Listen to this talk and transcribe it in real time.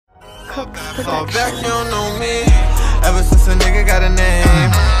Fall back, you don't know me. Ever since a nigga got a name.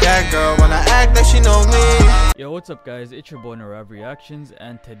 That girl wanna act like she know me. Yo, what's up guys, it's your boy Nirav Reactions,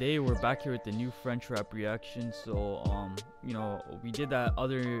 and today we're back here with the new French rap reaction. So you know, we did that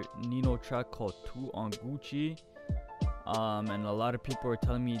other Ninho track called Two on Gucci, and a lot of people were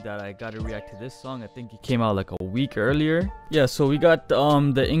telling me that I gotta react to this song. I think it came out like a week earlier. Yeah, so we got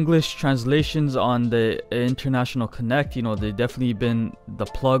the English translations on the International Connect. You know, they've definitely been the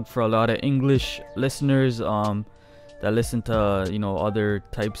plug for a lot of English listeners that listen to, you know, other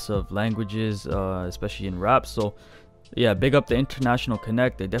types of languages, especially in rap. So yeah, big up the International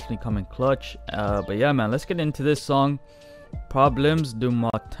Connect. They definitely come in clutch. But yeah, man, let's get into this song, Problèmes du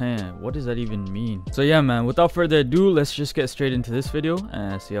matin. What does that even mean? So yeah, man, without further ado, let's just get straight into this video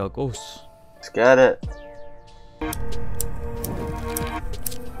and see how it goes. Let's get it.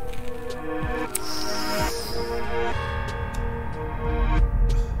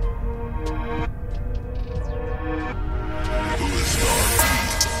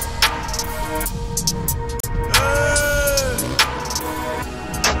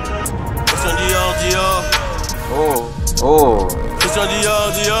 Oh. Christian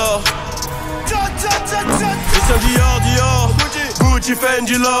Dior. Christian Dior. Gucci,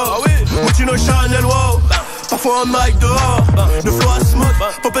 Fendi, Love. Gucci, no Chanel, wow. Parfois un mic dehors. Le flow à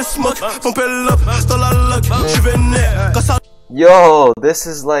smoke, pomper l'up, dans la luck. J'suis vénère, quand ça. Yo, this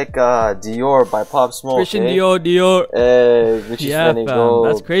is like Dior by Pop Smoke. Christian Dior. Yeah, fam,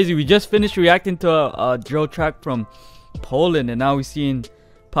 that's crazy. We just finished reacting to a drill track from Poland, and now we're seeing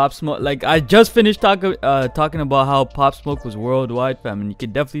Pop Smoke. Like, I just finished talking about how Pop Smoke was worldwide, fam, and you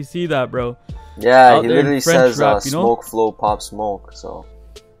can definitely see that, bro. Yeah, he literally says rap, you know? smoke flow Pop Smoke. So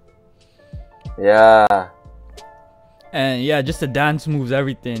yeah, and yeah, just the dance moves,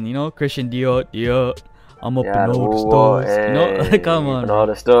 everything, you know. Christian Dior. I'm up in all the stores, you know. Come on, in all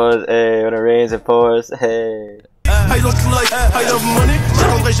the stores, hey, when it rains it pours, hey. I don't like, I love money.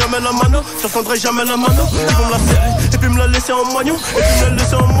 J'attendrai jamais la mano, j'attendrai jamais la mano. Ils vont me la serrer, et puis me la laisser en moignon. Et puis me la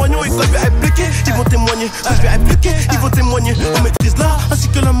laisser en moignon. Et quand je vais répliquer, ils vont témoigner. Quand je vais répliquer, ils vont témoigner. On maîtrise l'art ainsi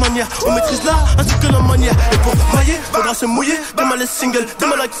que la manière. On maîtrise l'art ainsi que la manière. Et pour mailler, faudra se mouiller. Demain les singles,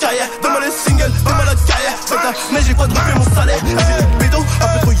 demain la carrière. Demain les singles, demain la carrière. Mais j'ai quadruplé mon salaire. J'ai du bédon,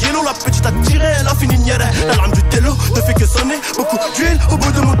 un peu trop yellow. La petite a tiré, elle a fini nière. La lame du télo ne fait que sonner. Beaucoup d'huile au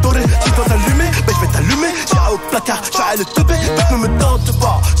bout de mon doré. Si toi t'allumer, ben je vais t'allumer. J'irai au placard. J'arrête le teubé, ne me tente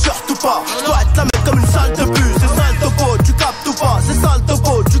pas, surtout pas. Je dois être la mec comme une salle de bus. C'est sale topo, tu captes ou pas? C'est sale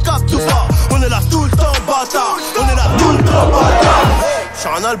topo, tu captes ou pas? On est là tout le temps, bâtard. On est là tout le temps, bâtard.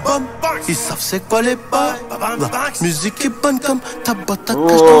 Sur un album, ils savent c'est quoi les bails. La musique est bonne comme ta boîte à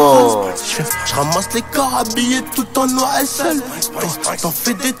cache dans rose. Je ramasse les corps habillés tout en noir et seul. T'en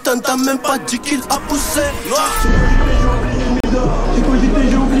fais des tonnes, t'as même pas dit qu'il a poussé. J'ai cogité,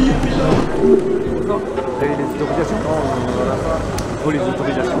 j'ai oublié. T'as eu des autorisations? Non, on en a pas. Faut les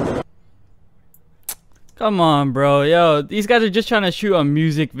autorisations. Come on, bro. Yo, these guys are just trying to shoot a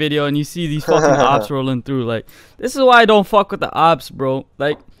music video, and you see these fucking ops rolling through. Like, this is why I don't fuck with the ops, bro.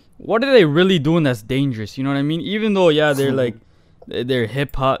 Like, what are they really doing that's dangerous? You know what I mean? Even though, yeah, they're like, they're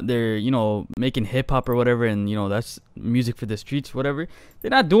hip hop, they're, you know, making hip hop or whatever, and you know, that's music for the streets, whatever.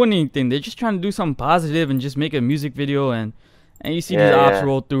 They're not doing anything. They're just trying to do something positive and just make a music video, and you see these ops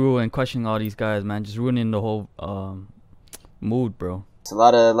roll through and questioning all these guys, man, just ruining the whole mood, bro. It's a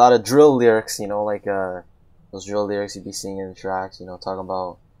lot of drill lyrics, you know, like those drill lyrics you'd be seeing in the tracks, you know, talking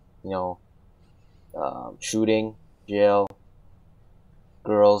about, you know, shooting, jail,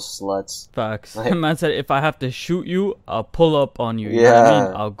 girls, sluts. Facts. Like, man said, if I have to shoot you, I'll pull up on you. You know what I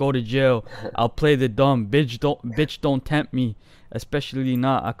mean? I'll go to jail. I'll play the dumb. Bitch don't tempt me. Especially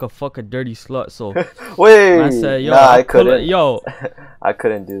not. I could fuck a dirty slut. So wait, man said, yo, nah, I couldn't. Yo, I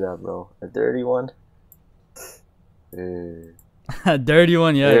couldn't do that, bro. A dirty one. a dirty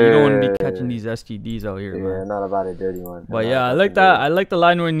one, yeah. You don't want to be catching these STDs out here, man. Yeah, not about a dirty one. But yeah, I like that. I like the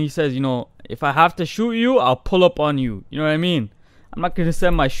line when he says, you know, if I have to shoot you, I'll pull up on you. You know what I mean? I'm not gonna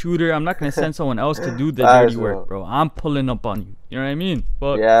send my shooter. I'm not gonna send someone else to do the dirty work, bro. I'm pulling up on you. You know what I mean?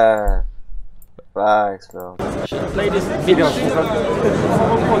 But yeah. Facts, bro. Should play this video.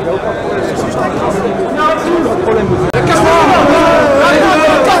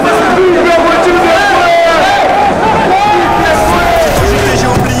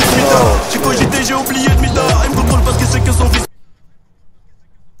 J'ai cogité, j'ai oublié de m'y dar. Il me contrôle parce que c'est que son fils.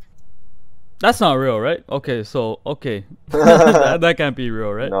 That's not real, right? Okay, so, okay. that can't be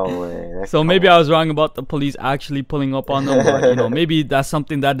real, right? No way. So maybe I was wrong about the police actually pulling up on them. But, you know, maybe that's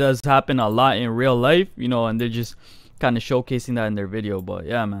something that does happen a lot in real life, you know, and they're just kind of showcasing that in their video. But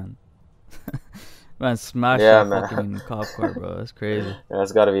yeah, man. Man, smash Yeah, that man. fucking cop car, bro. That's crazy. Yeah,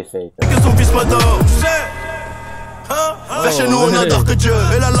 that's gotta be fake. Though. Que son fils m'adore, Vers chez nous on adore que Dieu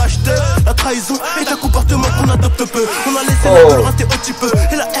et la lâcheté, la trahison et un comportement qu'on adopte peu. On a laissé la gueule rater un petit peu.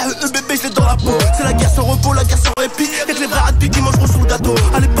 Et la RE bébé je l'ai dans la peau. C'est la guerre sans repos, la guerre sans répit. Et que les vrais radis qui mangeront sous le gâteau.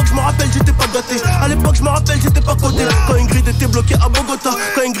 À l'époque je me rappelle j'étais pas gâté. À l'époque je me rappelle j'étais pas coté. Quand Ingrid était bloquée à Bogota.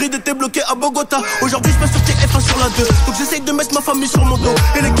 Quand Ingrid était bloquée à Bogota. Aujourd'hui je passe sur TF1 sur la 2. Donc j'essaye de mettre ma famille sur mon dos.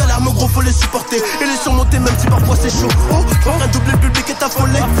 Et les galères mon gros faut les supporter. Et les surmonter même si parfois c'est chaud. Oh, un doublé public est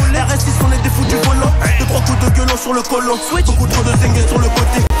affolé. RS6 on est des fous du volant. 2-3 coups de gueulant sur le collant. Beaucoup trop de zingues sur le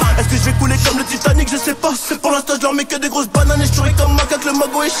côté. Est-ce que je vais couler comme le Titanic? Je sais pas. Pour l'instant je leur mets que des grosses bananes. Et je souris comme macaque, le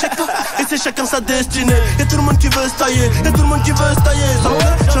mago et chacun. Et c'est chacun sa destinée. Y'a tout le monde qui veut se tailler. Y'a tout le monde qui veut se tailler.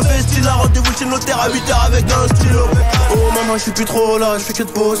 J'investis la rendez-vous chez le notaire à 8h avec un stylo. Oh maman je suis plus trop là. Je fais que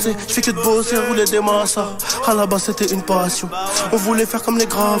de bosser. Je fais que de bosser. Rouler des massas. À la base c'était une passion. On voulait faire comme les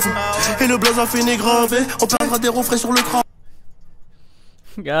graves. Et le blaze a fini gravé. On perdra des refrains sur le crâne.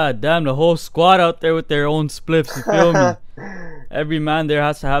 God damn, the whole squad out there with their own spliffs, you feel me? Every man there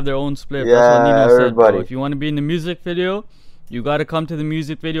has to have their own spliff. Yeah, that's what Nino said, everybody. bro. If you want to be in the music video, you gotta come to the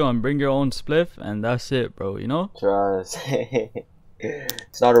music video and bring your own spliff, and that's it, bro, you know? Trust.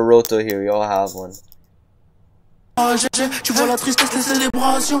 It's not a roto here, we all have one. Tu vois la tristesse, les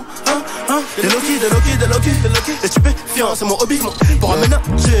célébrations, des Loki, les stupéfiants, c'est mon hobby, pour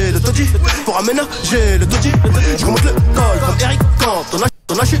aménager le taudis, je remonte le col comme Eric Kant, ton âge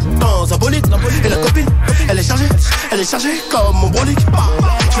dans un bolide, et la copine, elle est chargée comme mon brolic,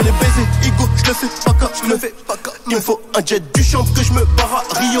 je vais les baiser, Igo, je le fais pas cas, il me faut un jet du champ que je me barre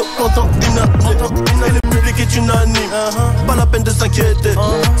à Rio, pendant une heure, et le public est unanime, pas la peine de s'inquiéter,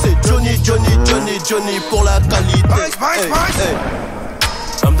 c'est Johnny pour la qualité.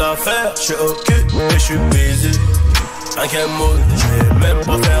 Homme d'affaires, je suis occupé et je suis busy. Un game mode, je vais même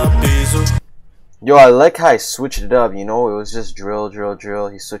pas faire un bisou. Yo, I like how I switched it up, you know, it was just drill.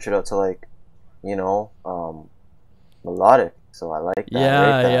 He switched it up to like, you know, melodic. So I like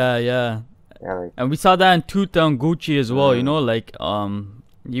that. Yeah. Like, And we saw that in Tuta and Gucci as well, you know, like,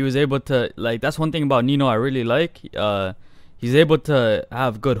 he was able to, like, that's one thing about Ninho I really like. He's able to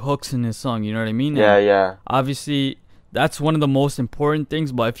have good hooks in his song, you know what I mean? yeah. Obviously, that's one of the most important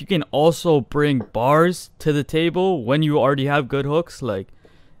things, but if you can also bring bars to the table when you already have good hooks, like,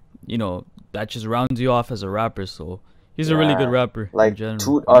 you know, that just rounds you off as a rapper. So he's a really good rapper. Like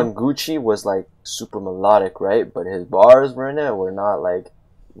Toot on Gucci was like super melodic, right? But his bars were in it were not like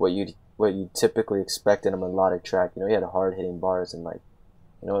what you typically expect in a melodic track. You know, he had hard hitting bars and like,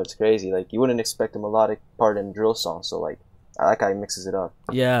 you know, it's crazy. Like you wouldn't expect a melodic part in a drill song. So like, I like how he mixes it up.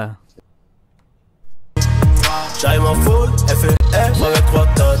 Yeah. J'arrive en full, FEF avec 3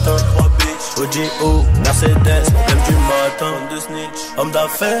 tatins, 3 bitches, OGO, Mercedes, problème du matin, de snitch. Homme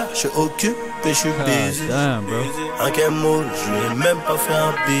d'affaires, je suis occupé, je suis busy. Damn, bro. Un game mode, je vais même pas faire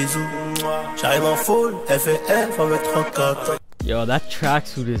un bisou. J'arrive en full, FEF avec 3 tatins. Yo, that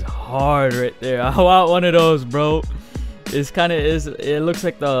tracksuit is hard right there. I want one of those, bro. It looks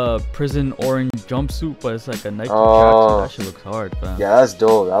like the prison orange jumpsuit, but it's like a Nike tracksuit. That shit looks hard, man. Yeah, that's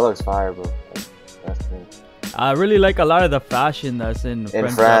dope. That looks fire, bro. That's cool. I really like a lot of the fashion that's in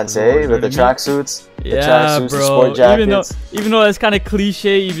France, eh? With the tracksuits. Yeah, the bro. sport jackets. Even though it's kind of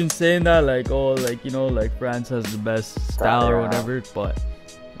cliche, even saying that, like, oh, like, you know, like France has the best style or whatever. But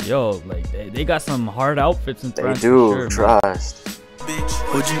yo, like they got some hard outfits in France. They do. For sure, trust.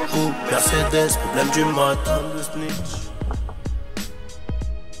 OGO, Mercedes, problème du matin, de snitch.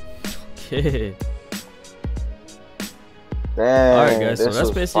 Okay. Dang, Alright guys, so this that's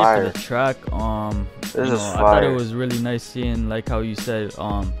was basically fire. for the track. This you is know, I thought it fire. was really nice seeing, like how you said,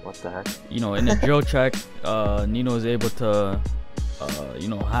 What the heck? you know, in a drill track, Ninho is able to, you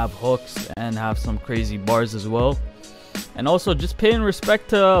know, have hooks and have some crazy bars as well. And also just paying respect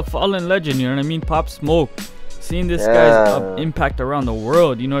to a fallen legend, you know what I mean? Pop Smoke. Seeing this guy's impact around the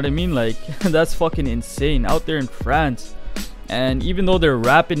world, you know what I mean? Like, that's fucking insane. Out there in France. And even though they're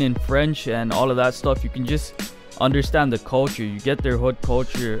rapping in French and all of that stuff, you can just understand the culture. You get their hood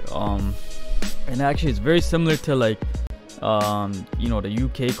culture. And actually it's very similar to like, you know, the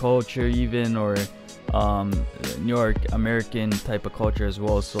UK culture even, or New York American type of culture as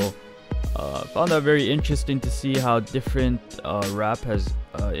well. So found that very interesting to see how different rap has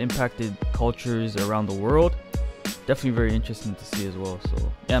impacted cultures around the world. Definitely very interesting to see as well.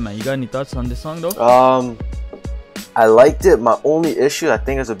 So yeah, man, you got any thoughts on this song though? I liked it. My only issue, I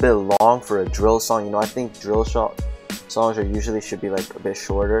think, is a bit long for a drill song. You know, I think drill songs are usually should be like a bit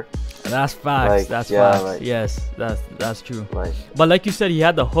shorter. That's facts. Like, that's yeah, facts. like- Yes, that's true. Like, But like you said, he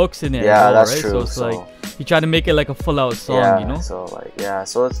had the hooks in it. yeah, as well, that's right? true. So it's So, like he tried to make it like a full out song, yeah, you know. so like, yeah,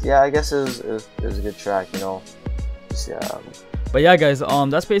 so it's, yeah, I guess it was a good track, you know. Just, yeah. But yeah, guys,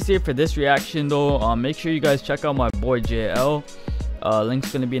 that's basically it for this reaction though. Make sure you guys check out my boy JL.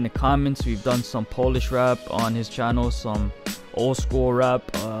 Link's gonna be in the comments. We've done some Polish rap on his channel, some old school rap.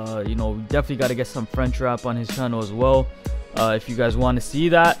 You know, we definitely got to get some French rap on his channel as well. If you guys want to see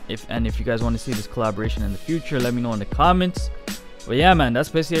that, if you guys want to see this collaboration in the future, let me know in the comments. But yeah, man, that's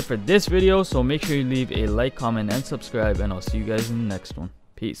basically it for this video. So make sure you leave a like, comment, and subscribe, and I'll see you guys in the next one.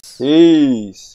 Peace. Peace.